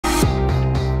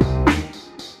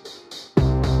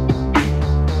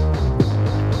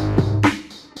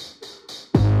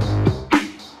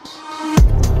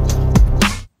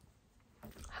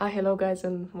Hi, hello guys,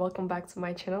 and welcome back to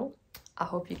my channel. I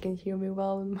hope you can hear me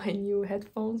well in my new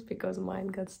headphones because mine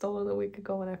got stolen a week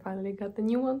ago and I finally got the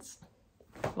new ones.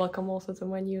 Welcome also to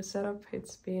my new setup.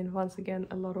 It's been once again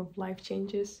a lot of life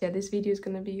changes. Yeah, this video is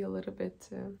gonna be a little bit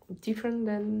different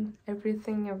than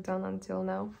everything I've done until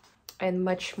now and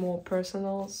much more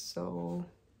personal, so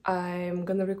I'm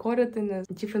gonna record it in a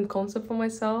different concept for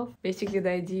myself. Basically, the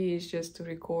idea is just to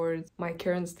record my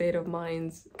current state of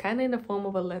mind, kind of in the form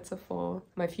of a letter for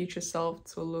my future self,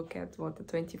 to look at what the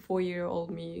 24-year-old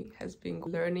me has been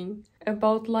learning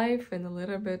about life in a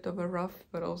little bit of a rough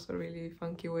but also really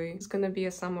funky way. It's gonna be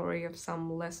a summary of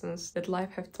some lessons that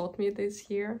life have taught me this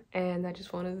year, and I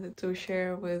just wanted to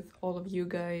share with all of you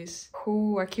guys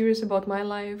who are curious about my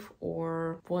life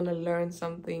or want to learn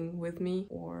something with me,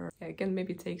 or can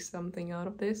maybe take something out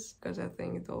of this, because I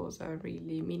think those are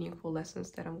really meaningful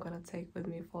lessons that I'm gonna take with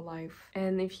me for life.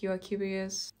 And if you are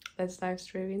curious, let's dive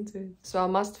straight into it. So I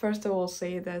must first of all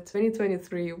say that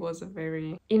 2023 was a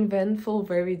very eventful,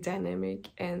 very dynamic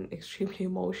and extremely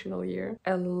emotional year.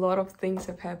 A lot of things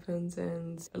have happened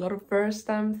and a lot of first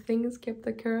time things kept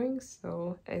occurring.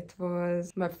 So it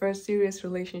was my first serious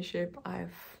relationship.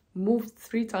 I've moved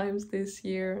 3 times this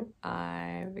year.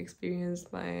 I've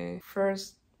experienced my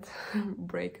first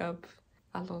breakup.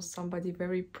 I lost somebody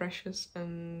very precious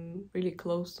and really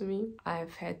close to me.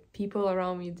 I've had people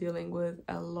around me dealing with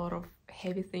a lot of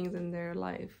heavy things in their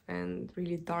life and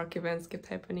really dark events kept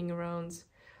happening around.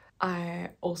 I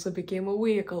also became a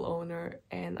vehicle owner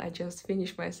and I just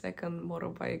finished my second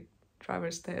motorbike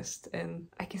driver's test, and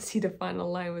I can see the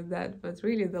final line with that. But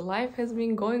really, the life has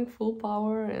been going full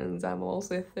power, and I'm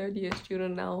also a third-year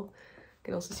student now. I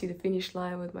can also see the finish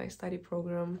line with my study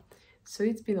program. So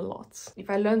it's been a lot.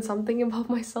 If I learned something about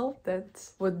myself, that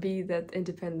would be that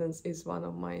independence is one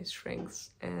of my strengths,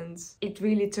 and it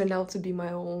really turned out to be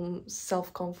my own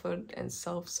self-comfort and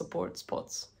self-support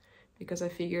spots, because I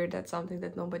figured that's something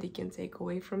that nobody can take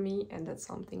away from me, and that's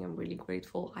something I'm really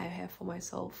grateful I have for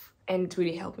myself. And it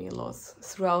really helped me a lot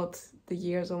throughout the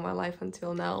years of my life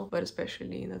until now, but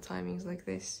especially in the timings like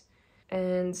this.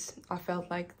 And I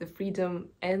felt like the freedom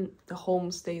and the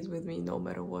home stays with me no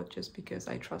matter what, just because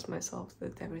I trust myself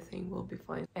that everything will be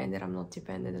fine and that I'm not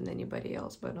dependent on anybody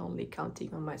else but only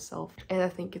counting on myself. And I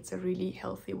think it's a really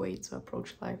healthy way to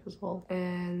approach life as well.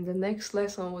 And the next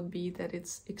lesson would be that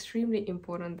it's extremely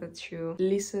important that you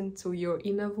listen to your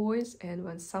inner voice, and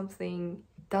when something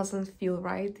doesn't feel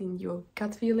right in your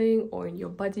gut feeling or in your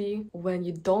body, when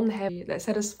you don't have a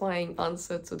satisfying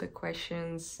answer to the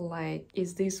questions like,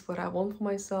 is this what I want for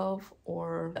myself,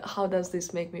 or how does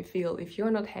this make me feel? If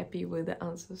you're not happy with the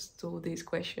answers to these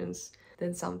questions,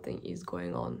 then something is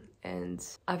going on. And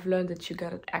I've learned that you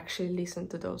gotta actually listen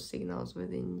to those signals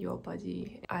within your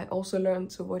body. I also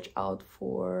learned to watch out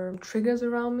for triggers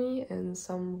around me and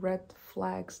some red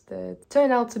flags that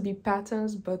turned out to be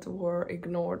patterns but were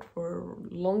ignored for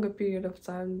a longer period of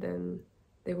time than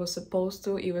they were supposed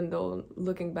to, even though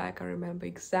looking back I remember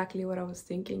exactly what I was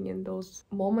thinking in those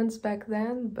moments back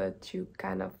then. But you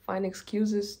kind of find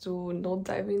excuses to not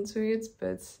dive into it,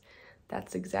 but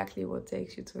that's exactly what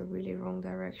takes you to a really wrong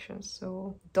direction.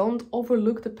 So don't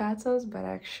overlook the patterns, but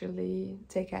actually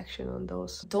take action on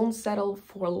those. Don't settle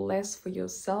for less for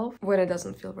yourself when it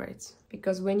doesn't feel right.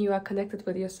 Because when you are connected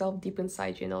with yourself deep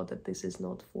inside, you know that this is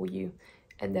not for you.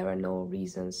 And there are no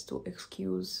reasons to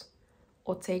excuse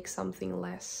or take something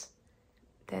less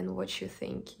than what you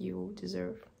think you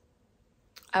deserve.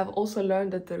 I've also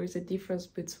learned that there is a difference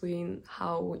between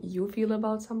how you feel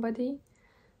about somebody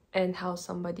and how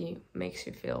somebody makes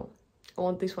you feel. I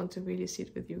want this one to really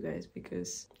sit with you guys,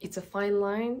 because it's a fine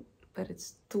line, but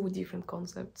it's 2 different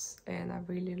concepts, and I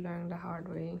really learned the hard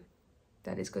way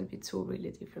that it's going to be 2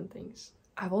 really different things.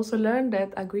 I've also learned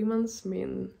that agreements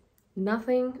mean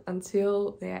nothing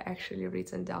until they are actually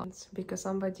written down, because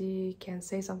somebody can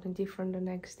say something different the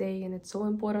next day, and it's so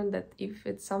important that if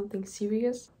it's something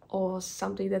serious or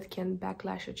something that can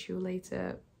backlash at you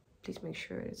later, please make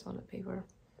sure it's on the paper.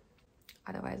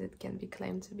 Otherwise it can be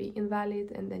claimed to be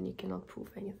invalid, and then you cannot prove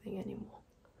anything anymore.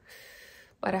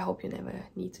 But I hope you never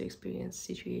need to experience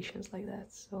situations like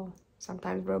that. So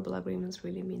sometimes verbal agreements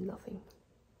really mean nothing.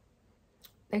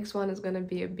 Next one is gonna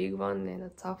be a big one and a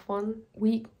tough one.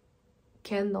 We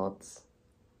cannot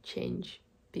change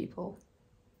people.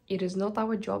 It is not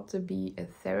our job to be a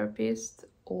therapist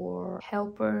or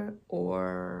helper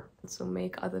or to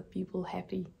make other people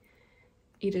happy.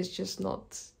 It is just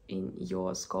not in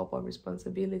your scope of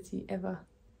responsibility ever.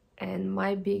 And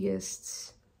my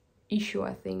biggest issue,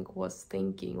 I think, was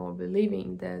thinking or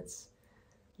believing that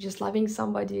just loving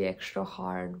somebody extra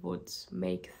hard would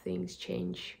make things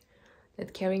change,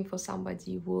 that caring for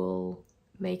somebody will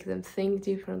make them think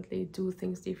differently, do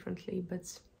things differently.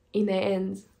 But in the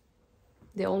end,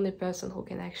 the only person who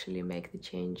can actually make the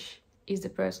change is the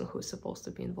person who's supposed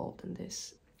to be involved in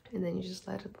this. And then you just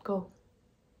let it go.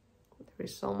 There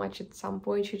is so much at some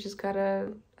point you just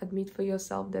gotta admit for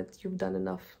yourself that you've done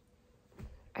enough.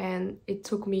 And it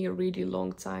took me a really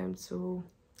long time to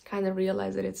kind of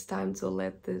realize that it's time to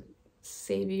let the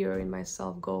savior in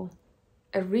myself go.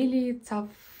 A really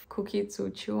tough cookie to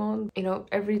chew on. You know,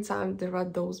 every time there are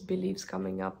those beliefs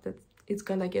coming up that it's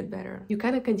gonna get better, you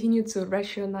kind of continue to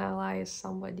rationalize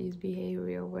somebody's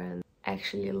behavior when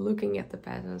actually looking at the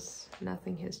patterns,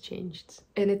 nothing has changed.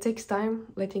 And it takes time.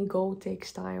 Letting go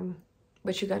takes time,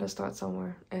 but you gotta start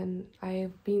somewhere. And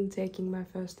I've been taking my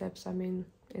first steps. I mean,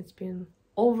 it's been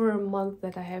over a month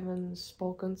that I haven't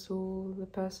spoken to the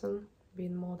person.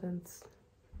 Been more than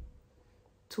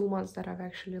 2 months that I've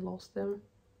actually lost them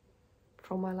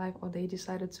from my life, or they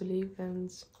decided to leave.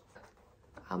 And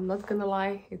I'm not gonna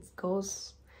lie, it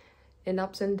goes in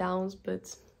ups and downs,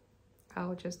 but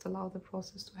I'll just allow the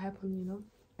process to happen, you know.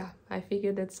 Yeah, I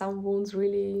figured that some wounds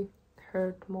really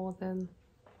hurt more than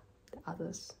the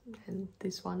others, and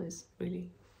this one is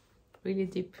really, really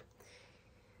deep.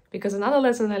 Because another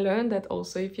lesson I learned, that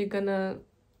also if you're gonna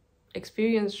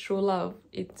experience true love,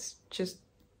 it just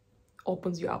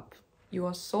opens you up. You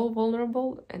are so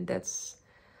vulnerable, and that's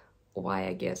why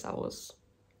I guess I was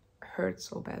hurt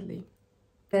so badly.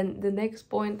 Then the next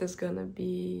point is gonna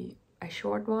be a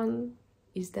short one,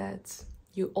 is that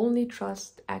you only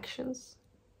trust actions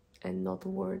and not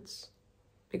words.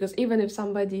 Because even if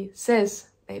somebody says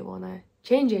they wanna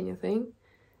change anything,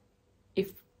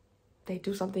 if they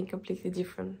do something completely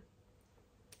different,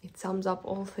 it sums up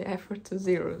all the effort to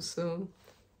zero. So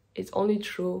it's only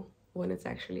true when it's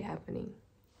actually happening.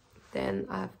 Then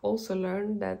I've also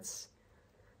learned that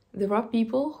there are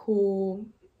people who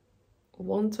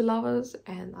want to love us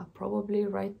and are probably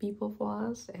right people for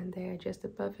us, and they are just a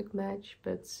perfect match,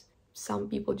 but some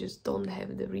people just don't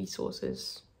have the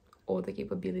resources or the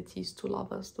capabilities to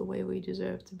love us the way we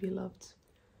deserve to be loved.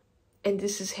 And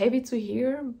this is heavy to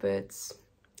hear, but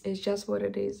it's just what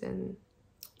it is, and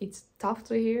it's tough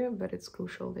to hear, but it's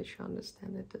crucial that you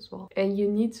understand it as well. And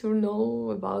you need to know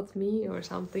about me, or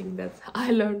something that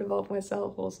I learned about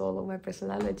myself, also all of my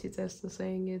personality tests are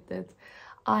saying it, that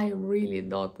I am really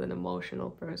not an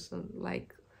emotional person.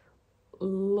 Like,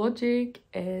 logic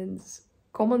and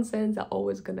common sense are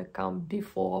always gonna come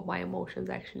before my emotions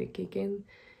actually kick in.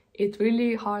 It's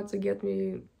really hard to get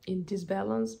me in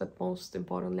disbalance, but most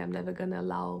importantly, I'm never gonna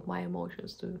allow my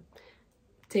emotions to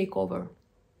take over,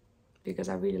 because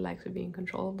I really like to be in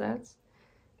control of that,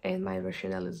 and my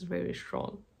rationale is very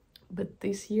strong. But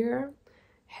this year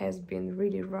has been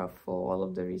really rough for all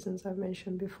of the reasons I've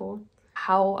mentioned before.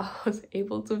 How I was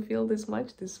able to feel this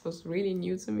much, this was really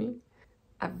new to me.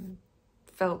 I've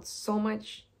felt so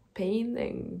much pain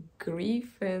and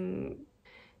grief and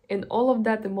all of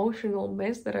that emotional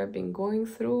mess that I've been going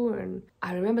through. And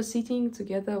I remember sitting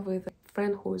together with a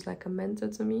friend who is like a mentor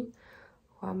to me,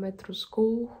 who I met through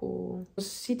school, who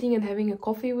was sitting and having a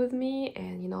coffee with me,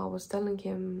 and you know, I was telling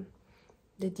him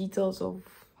the details of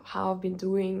how I've been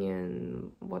doing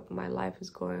and what my life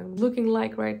is looking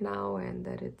like right now, and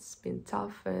that it's been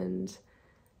tough. And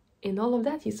in all of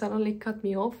that, he suddenly cut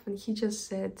me off and he just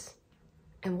said,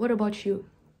 "And what about you?"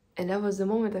 And that was the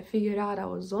moment I figured out I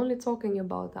was only talking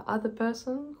about the other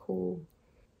person who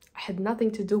had nothing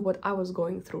to do with what I was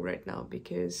going through right now.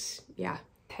 Because yeah,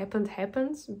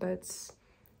 happens, but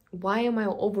why am I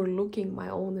overlooking my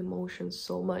own emotions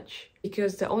so much?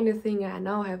 Because the only thing I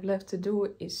now have left to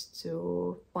do is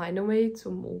to find a way to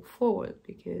move forward,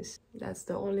 because that's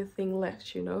the only thing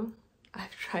left, you know?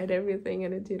 I've tried everything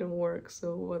and it didn't work,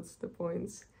 so what's the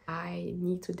point? I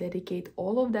need to dedicate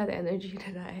all of that energy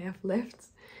that I have left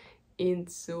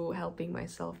into helping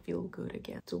myself feel good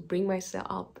again, to bring myself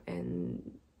up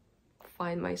and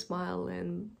find my smile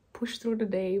and push through the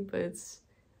day, but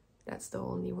that's the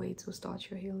only way to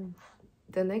start your healing.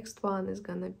 The next one is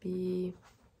gonna be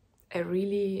a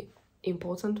really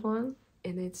important one,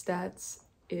 and it's that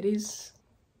it is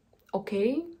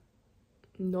okay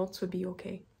not to be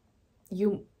okay.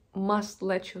 You must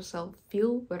let yourself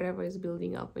feel whatever is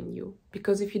building up in you,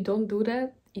 because if you don't do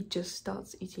that, it just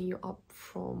starts eating you up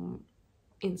from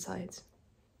inside.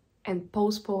 And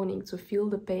postponing to feel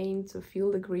the pain, to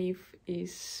feel the grief,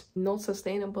 is not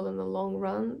sustainable in the long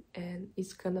run, and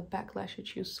it's gonna backlash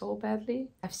at you so badly.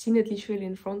 I've seen it literally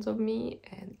in front of me,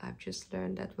 and I've just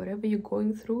learned that whatever you're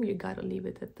going through, you gotta leave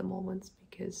it at the moment,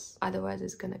 because otherwise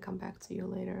it's gonna come back to you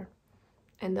later.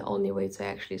 And the only way to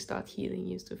actually start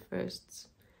healing is to first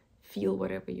feel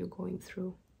whatever you're going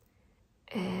through.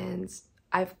 And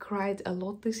I've cried a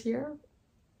lot this year.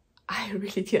 I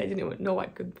really did. I didn't even know I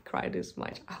could cry this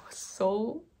much. I was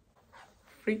so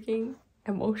freaking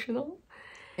emotional.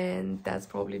 And that's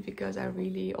probably because I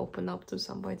really opened up to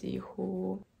somebody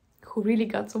who really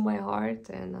got to my heart,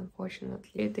 and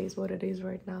unfortunately it is what it is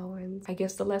right now. And I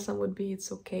guess the lesson would be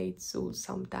it's okay to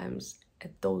sometimes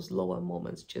at those lower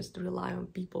moments just rely on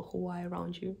people who are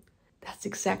around you. That's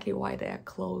exactly why they are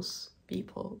close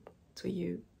people to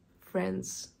you.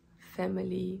 Friends,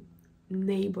 family,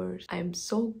 neighbors. I'm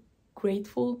so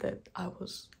grateful that I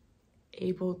was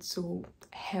able to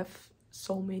have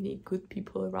so many good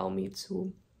people around me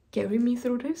to carry me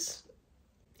through this.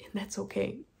 And that's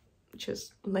okay.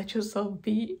 Just let yourself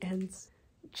be and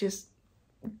just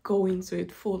go into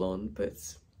it full on, but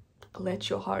let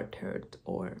your heart hurt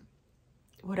or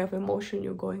whatever emotion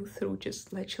you're going through,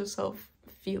 just let yourself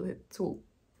feel it to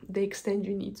the extent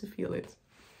you need to feel it,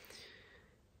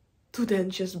 to then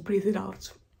just breathe it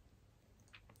out.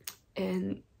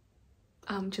 And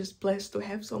I'm just blessed to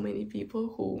have so many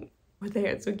people who were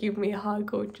there to give me a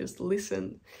hug or just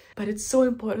listen. But it's so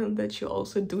important that you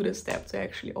also do the step to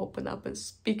actually open up and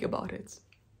speak about it,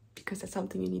 because that's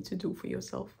something you need to do for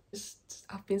yourself.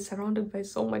 I've been surrounded by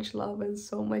so much love and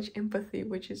so much empathy,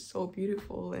 which is so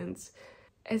beautiful. And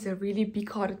as a really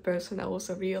big-hearted person, I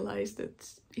also realized that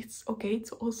it's okay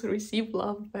to also receive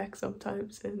love back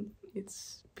sometimes, and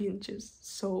it's been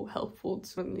just so helpful to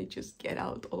suddenly just get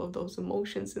out all of those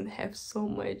emotions and have so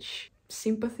much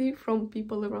sympathy from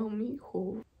people around me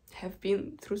who have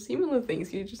been through similar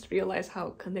things. You just realize how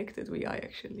connected we are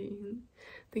actually, and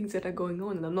things that are going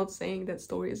on. And I'm not saying that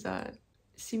stories are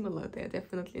similar, they're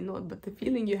definitely not, but the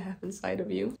feeling you have inside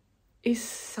of you is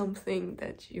something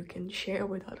that you can share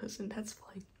with others, and that's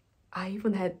fine. I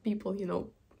even had people, you know,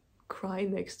 cry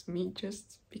next to me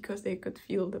just because they could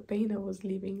feel the pain I was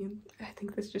leaving, and I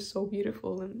think that's just so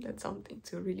beautiful, and that's something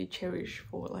to really cherish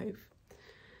for life.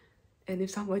 And if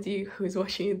somebody who is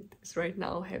watching this right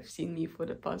now have seen me for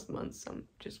the past months, I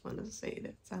just want to say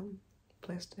that I'm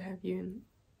blessed to have you, and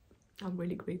I'm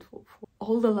really grateful for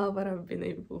all the love that I've been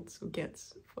able to get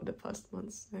for the past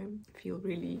months. I feel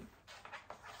really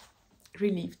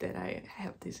relieved that I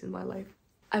have this in my life.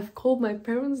 I've called my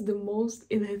parents the most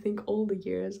in, I think, all the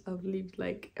years I've lived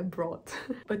like abroad.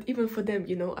 But even for them,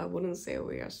 you know, I wouldn't say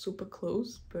we are super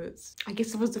close, but I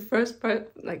guess it was the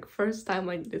first time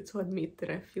I needed to admit that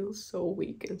I feel so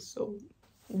weak and so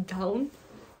down.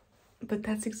 But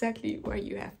that's exactly why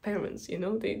you have parents, you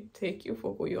know, they take you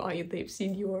for who you are. They've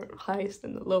seen your highest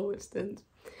and the lowest, and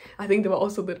I think they were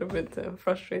also a little bit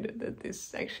frustrated that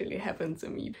this actually happened to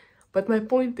me. But my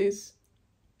point is,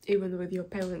 even with your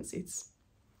parents, it's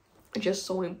just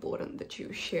so important that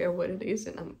you share what it is,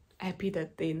 and I'm happy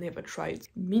that they never tried to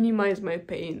minimize my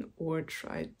pain or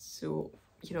tried to,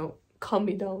 you know, calm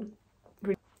me down.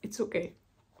 It's okay.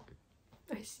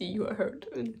 I see you are hurt,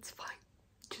 and it's fine.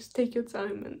 Just take your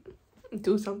time and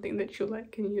do something that you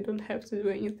like, and you don't have to do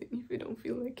anything if you don't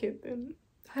feel like it. And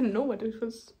I don't know, but it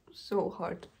was so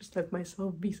hard to just let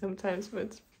myself be sometimes,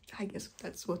 but I guess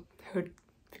that's what hurt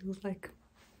feels like.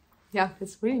 Yeah,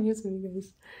 it's really new to me,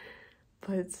 guys.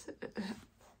 But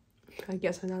I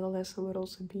guess another lesson would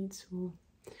also be to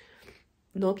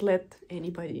not let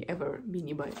anybody ever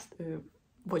minimize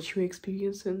what you're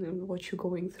experiencing and what you're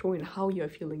going through and how you're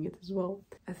feeling it as well.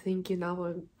 I think in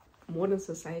our modern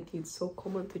society, it's so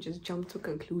common to just jump to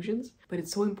conclusions, but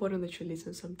it's so important that you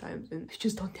listen sometimes, and you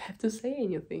just don't have to say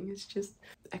anything. It's just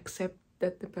accept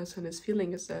that the person is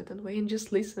feeling a certain way and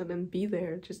just listen and be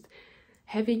there. Just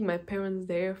having my parents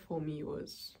there for me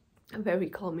was a very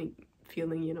calming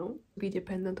feeling, you know. Be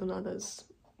dependent on others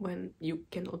when you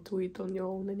cannot do it on your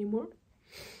own anymore.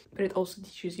 But it also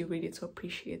teaches you really to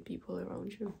appreciate people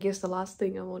around you. I guess the last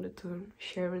thing I wanted to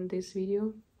share in this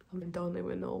video, I don't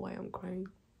even know why I'm crying.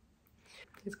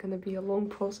 It's gonna be a long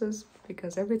process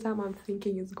because every time I'm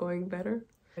thinking it's going better,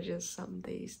 there are just some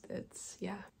days that's,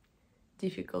 yeah,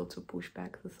 difficult to push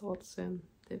back the thoughts and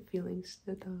the feelings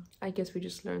that I guess we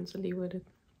just learn to live with it,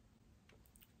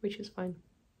 which is fine.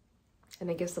 And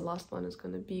I guess the last one is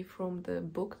gonna be from the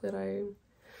book that I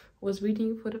was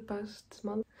reading for the past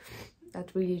month. That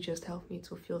really just helped me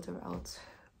to filter out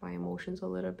my emotions a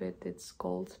little bit. It's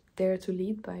called Dare to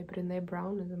Lead by Brené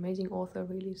Brown, an amazing author,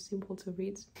 really simple to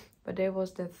read. But there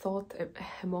was that thought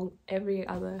among every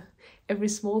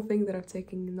small thing that I've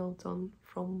taken note on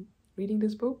from reading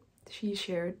this book. She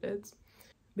shared that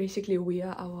basically we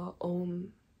are our own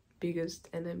biggest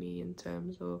enemy in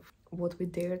terms of what we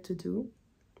dare to do.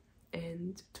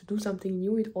 And to do something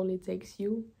new, it only takes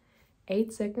you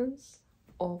 8 seconds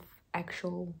of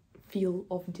actual feel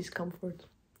of discomfort.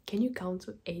 Can you count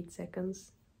to 8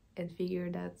 seconds and figure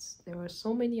that there are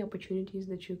so many opportunities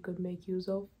that you could make use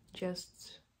of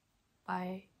just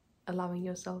by allowing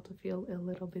yourself to feel a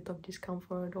little bit of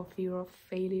discomfort or fear of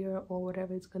failure or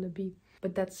whatever it's gonna be.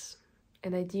 But that's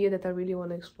an idea that I really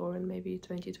want to explore in maybe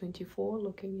 2024,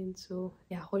 looking into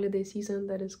holiday season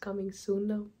that is coming soon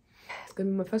now. It's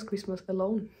gonna be my first Christmas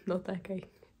alone, not like I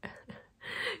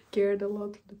cared a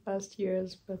lot the past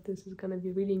years, but this is gonna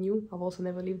be really new. I've also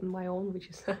never lived on my own, which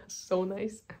is so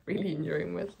nice. I'm really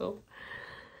enjoying myself.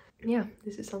 Yeah,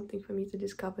 this is something for me to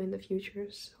discover in the future.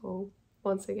 So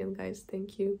once again, guys,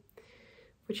 thank you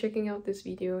for checking out this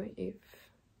video. If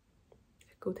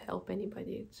it could help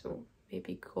anybody to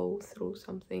maybe go through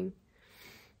something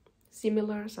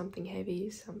similar, something heavy,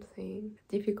 something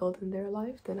difficult in their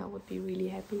life, then I would be really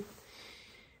happy.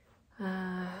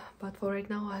 But for right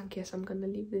now, I guess I'm gonna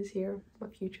leave this here, my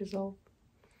future self.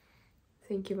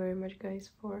 Thank you very much,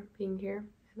 guys, for being here,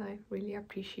 and I really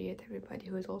appreciate everybody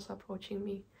who is also approaching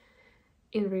me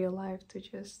in real life to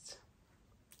just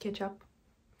catch up.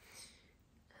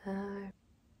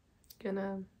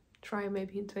 Gonna try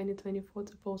maybe in 2024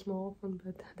 to post more often,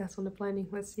 but that's on the planning.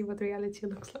 Let's see what reality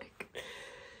looks like.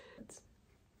 But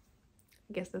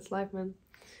I guess that's life, man.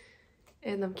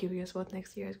 And I'm curious what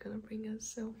next year is gonna bring us.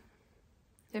 So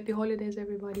happy holidays,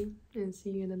 everybody, and see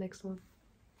you in the next one.